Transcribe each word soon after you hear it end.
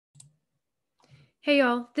Hey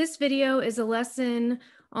y'all, this video is a lesson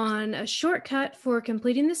on a shortcut for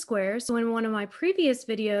completing the square. So in one of my previous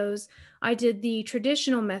videos, I did the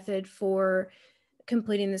traditional method for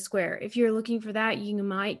completing the square. If you're looking for that, you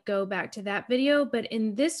might go back to that video. But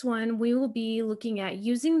in this one, we will be looking at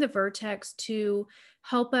using the vertex to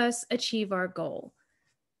help us achieve our goal.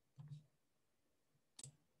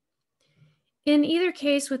 In either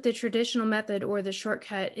case, with the traditional method or the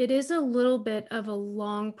shortcut, it is a little bit of a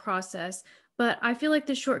long process, but I feel like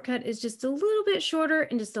the shortcut is just a little bit shorter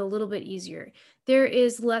and just a little bit easier. There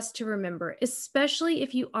is less to remember, especially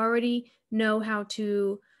if you already know how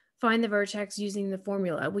to find the vertex using the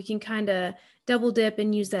formula. We can kind of double dip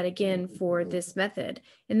and use that again for this method.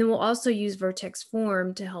 And then we'll also use vertex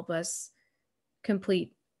form to help us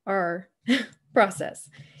complete our process.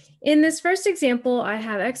 In this first example, I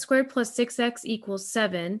have x squared plus 6x equals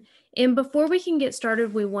 7. And before we can get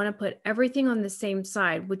started, we want to put everything on the same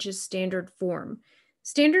side, which is standard form.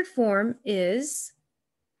 Standard form is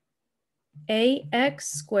ax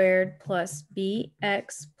squared plus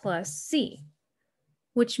bx plus c,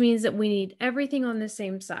 which means that we need everything on the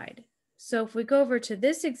same side. So if we go over to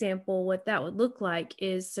this example, what that would look like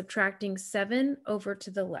is subtracting 7 over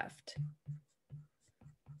to the left.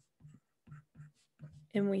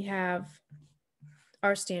 And we have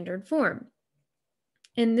our standard form.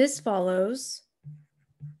 And this follows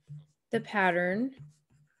the pattern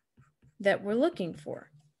that we're looking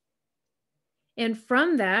for. And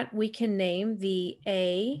from that, we can name the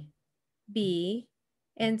A, B,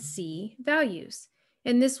 and C values.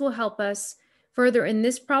 And this will help us further in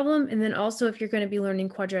this problem. And then also, if you're going to be learning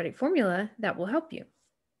quadratic formula, that will help you.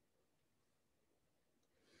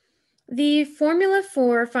 The formula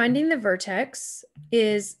for finding the vertex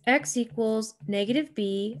is x equals negative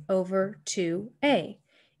b over 2a.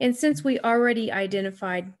 And since we already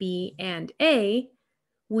identified b and a,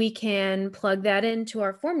 we can plug that into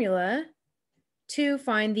our formula to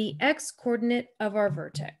find the x coordinate of our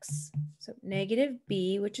vertex. So negative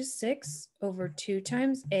b, which is 6, over 2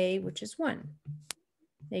 times a, which is 1.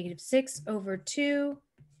 Negative 6 over 2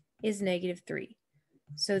 is negative 3.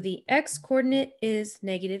 So the x coordinate is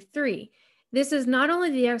negative 3. This is not only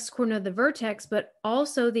the x coordinate of the vertex, but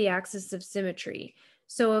also the axis of symmetry.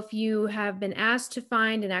 So if you have been asked to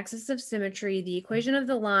find an axis of symmetry, the equation of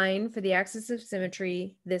the line for the axis of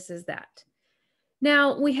symmetry, this is that.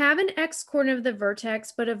 Now we have an x coordinate of the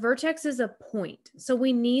vertex, but a vertex is a point. So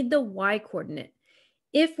we need the y coordinate.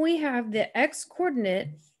 If we have the x coordinate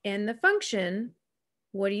and the function,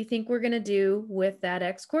 what do you think we're going to do with that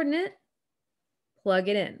x coordinate? Plug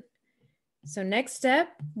it in. So next step,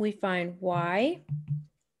 we find y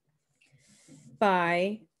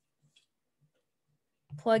by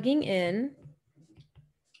plugging in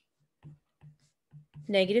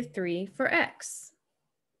negative 3 for x,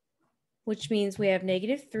 which means we have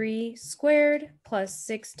negative 3 squared plus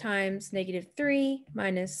 6 times negative 3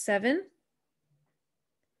 minus 7.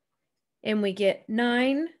 And we get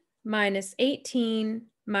 9 minus 18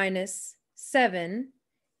 minus 7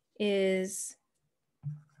 is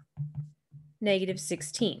negative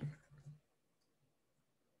 16.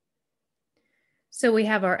 So we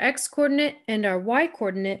have our x coordinate and our y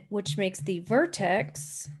coordinate, which makes the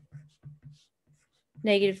vertex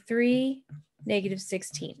negative 3, negative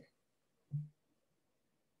 16.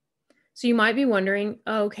 So you might be wondering,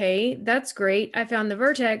 okay, that's great. I found the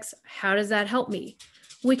vertex. How does that help me?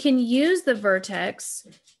 We can use the vertex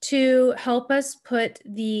to help us put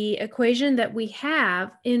the equation that we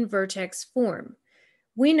have in vertex form.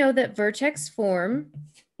 We know that vertex form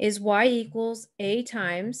is y equals a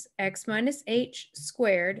times x minus h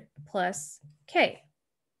squared plus k.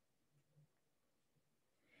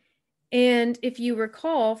 And if you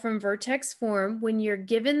recall from vertex form, when you're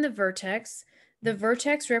given the vertex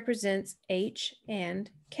represents h and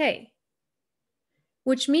k,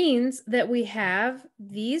 which means that we have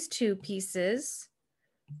these two pieces.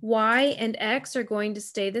 Y and x are going to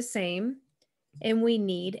stay the same, and we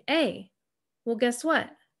need a. Well, guess what?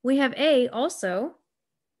 We have a also.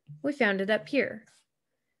 We found it up here.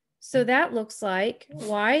 So that looks like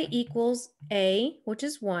y equals a, which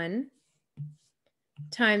is 1,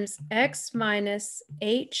 times x minus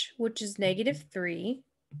h, which is negative 3,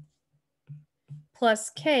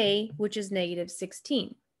 plus k, which is negative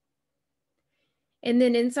 16. And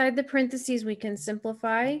then inside the parentheses, we can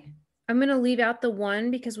simplify. I'm going to leave out the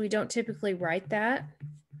 1 because we don't typically write that.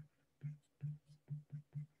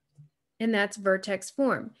 And that's vertex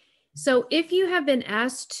form. So if you have been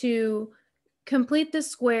asked to complete the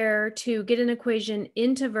square to get an equation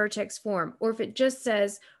into vertex form, or if it just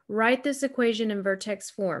says, write this equation in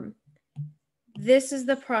vertex form, this is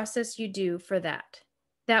the process you do for that.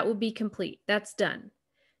 that would be complete. That's done.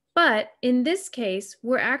 But in this case,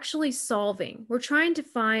 we're actually solving. We're trying to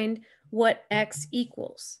find what x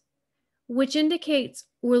equals, which indicates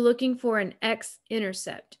we're looking for an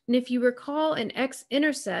x-intercept. And if you recall, an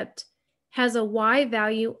x-intercept has a y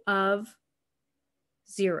value of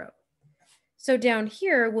 0. So down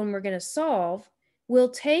here, when we're going to solve, we'll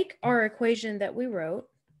take our equation that we wrote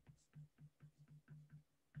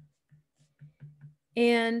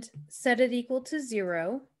and set it equal to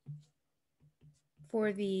 0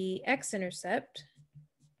 for the x-intercept,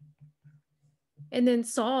 and then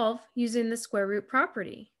solve using the square root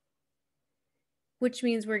property, which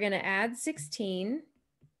means we're going to add 16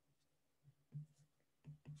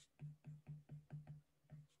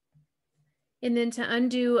 and then to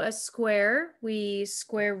undo a square, we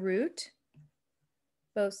square root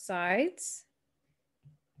both sides.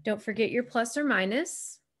 Don't forget your plus or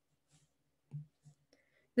minus.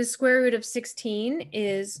 The square root of 16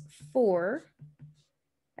 is 4.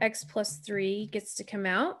 X plus 3 gets to come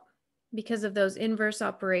out because of those inverse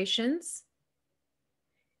operations.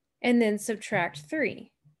 And then subtract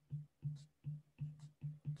 3,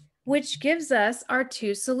 which gives us our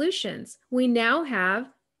two solutions. We now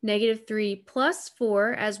have -3 plus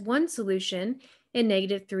 4 as one solution and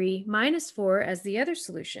 -3 minus 4 as the other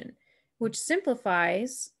solution, which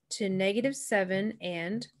simplifies to -7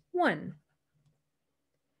 and 1.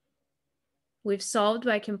 We've solved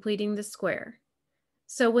by completing the square.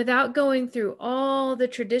 So without going through all the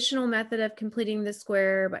traditional method of completing the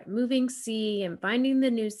square by moving C and finding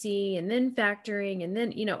the new C and then factoring and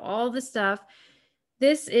then, all the stuff,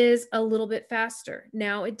 this is a little bit faster.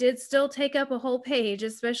 Now, it did still take up a whole page,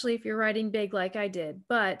 especially if you're writing big like I did,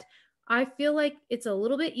 but I feel like it's a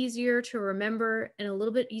little bit easier to remember and a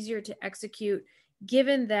little bit easier to execute,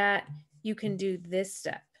 given that you can do this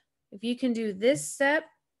step. If you can do this step,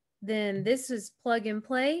 then this is plug and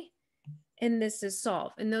play, and this is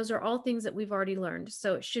solve. And those are all things that we've already learned,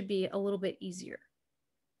 so it should be a little bit easier.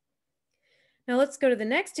 Now let's go to the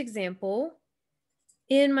next example.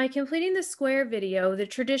 In my completing the square video, the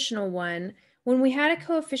traditional one, when we had a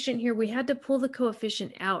coefficient here, we had to pull the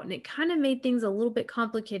coefficient out, and it kind of made things a little bit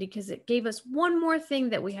complicated because it gave us one more thing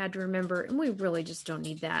that we had to remember, and we really just don't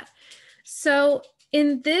need that. So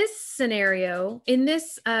in this scenario, in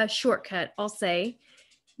this shortcut, I'll say,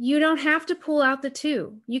 you don't have to pull out the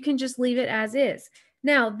 2. You can just leave it as is.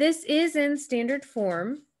 Now, this is in standard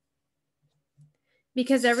form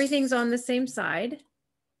because everything's on the same side,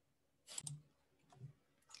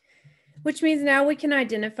 which means now we can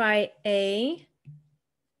identify A,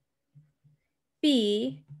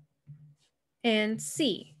 B, and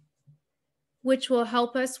C, which will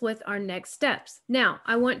help us with our next steps. Now,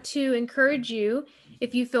 I want to encourage you,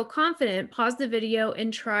 if you feel confident, pause the video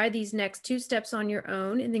and try these next 2 steps on your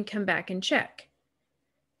own and then come back and check.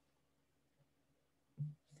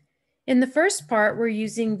 In the first part, we're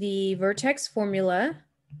using the vertex formula.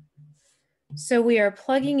 So we are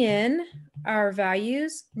plugging in our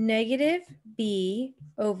values, -b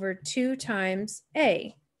over 2 times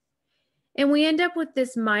A. And we end up with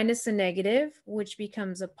this minus a negative, which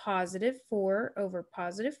becomes a +4 over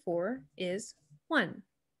 +4 is 1.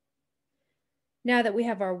 Now that we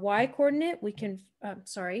have our y coordinate, we can,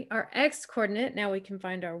 our x coordinate, now we can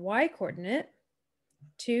find our y coordinate.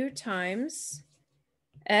 2 times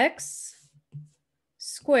x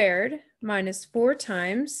squared minus 4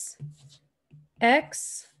 times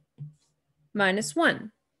x minus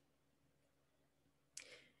 1.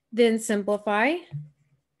 Then simplify.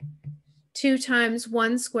 2 times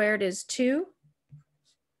 1 squared is 2,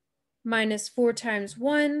 minus 4 times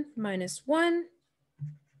 1 minus 1,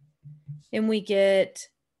 and we get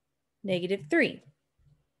 -3.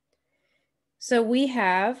 So we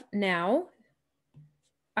have now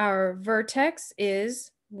our vertex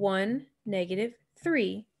is 1,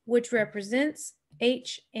 -3, which represents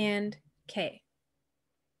H and K.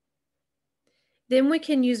 Then we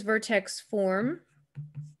can use vertex form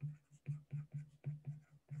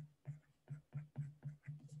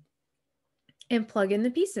and plug in the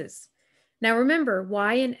pieces. Now remember,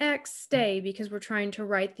 y and x stay because we're trying to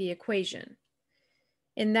write the equation.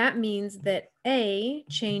 And that means that A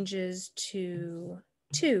changes to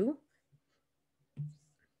 2,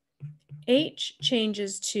 H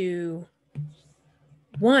changes to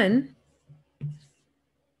 1,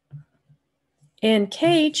 and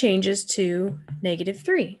K changes to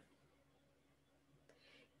 -3.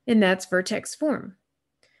 And that's vertex form.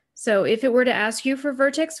 So if it were to ask you for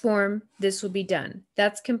vertex form, this would be done.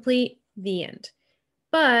 That's complete, the end.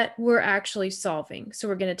 But we're actually solving. So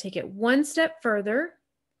we're going to take it one step further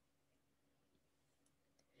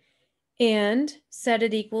and set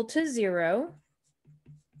it equal to 0.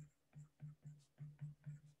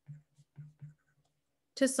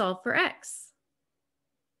 to solve for x.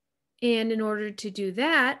 And in order to do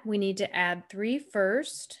that, we need to add 3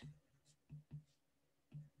 first.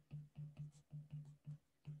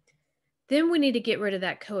 Then we need to get rid of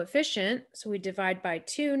that coefficient, so we divide by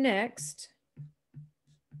 2 next.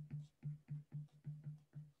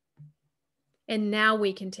 And now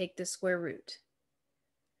we can take the square root.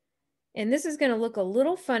 And this is going to look a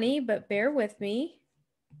little funny, but bear with me.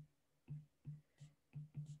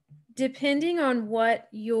 Depending on what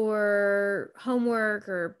your homework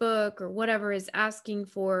or book or whatever is asking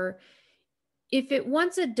for, if it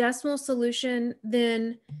wants a decimal solution,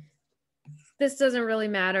 then this doesn't really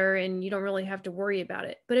matter and you don't really have to worry about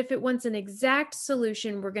it. But if it wants an exact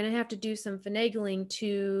solution, we're going to have to do some finagling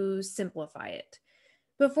to simplify it.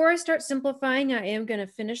 Before I start simplifying, I am going to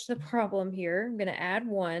finish the problem here. I'm going to add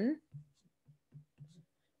 1.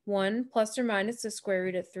 1 plus or minus the square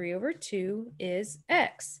root of 3 over 2 is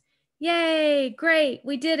x. Yay, great,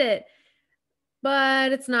 we did it.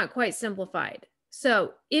 But it's not quite simplified.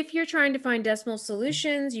 So if you're trying to find decimal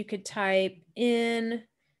solutions, you could type in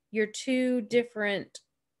your 2 different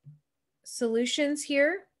solutions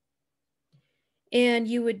here. And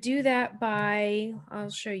you would do that by, I'll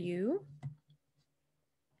show you.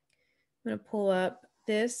 I'm going to pull up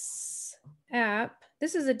this app.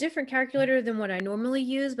 This is a different calculator than what I normally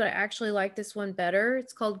use, but I actually like this one better.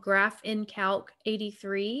 It's called Graph in Calc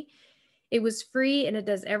 83. It was free and it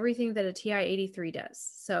does everything that a TI-83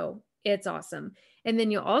 does. So it's awesome. And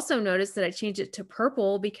then you'll also notice that I changed it to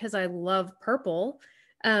purple because I love purple.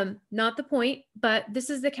 Not the point, but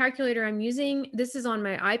this is the calculator I'm using. This is on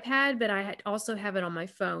my iPad, but I also have it on my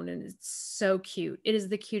phone and it's so cute. It is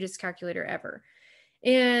the cutest calculator ever.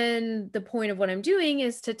 And the point of what I'm doing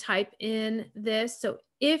is to type in this. So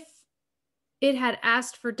if it had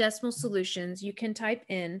asked for decimal solutions, you can type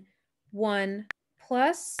in 1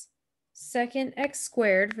 plus second x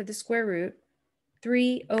squared for the square root,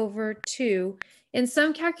 3 over 2. And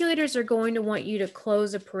some calculators are going to want you to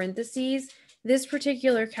close a parentheses. This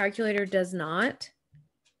particular calculator does not.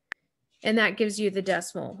 And that gives you the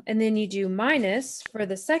decimal. And then you do minus for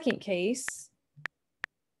the second case.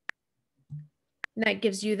 And that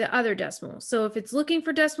gives you the other decimal. So if it's looking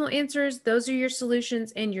for decimal answers, those are your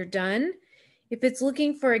solutions and you're done. If it's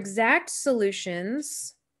looking for exact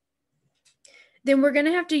solutions, then we're going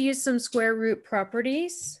to have to use some square root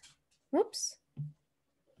properties. Whoops.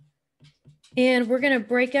 And we're going to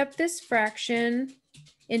break up this fraction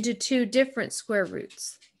into 2 different square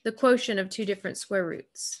roots, the quotient of 2 different square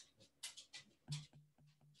roots.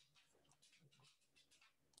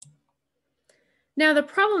 Now the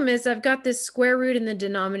problem is I've got this square root in the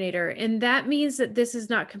denominator, and that means that this is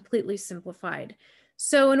not completely simplified.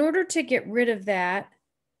 So in order to get rid of that,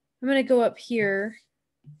 I'm going to go up here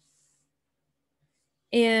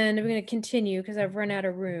and I'm going to continue because I've run out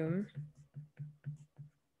of room.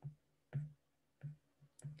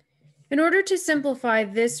 In order to simplify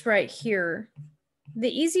this right here,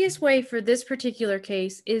 the easiest way for this particular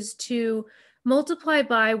case is to multiply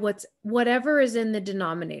by whatever is in the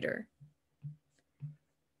denominator.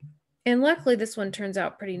 And luckily this one turns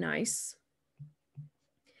out pretty nice.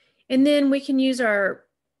 And then we can use our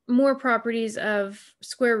more properties of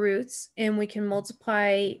square roots and we can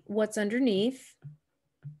multiply what's underneath.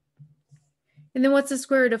 And then what's the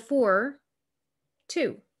square root of 4?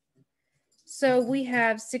 2. So we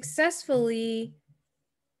have successfully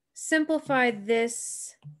simplified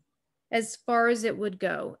this as far as it would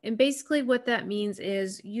go. And basically what that means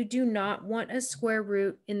is you do not want a square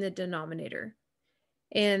root in the denominator.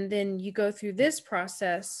 And then you go through this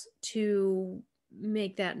process to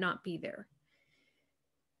make that not be there.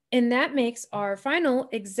 And that makes our final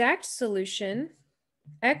exact solution,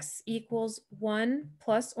 x equals 1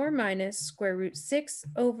 plus or minus square root 6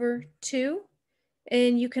 over 2.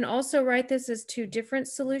 And you can also write this as 2 different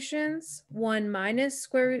solutions, 1 minus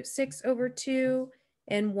square root 6 over 2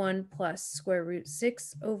 and 1 plus square root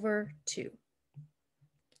 6 over 2.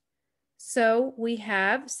 So we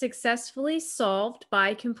have successfully solved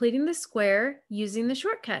by completing the square using the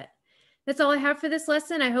shortcut. That's all I have for this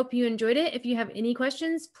lesson. I hope you enjoyed it. If you have any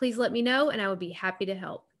questions, please let me know and I would be happy to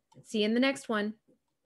help. See you in the next one.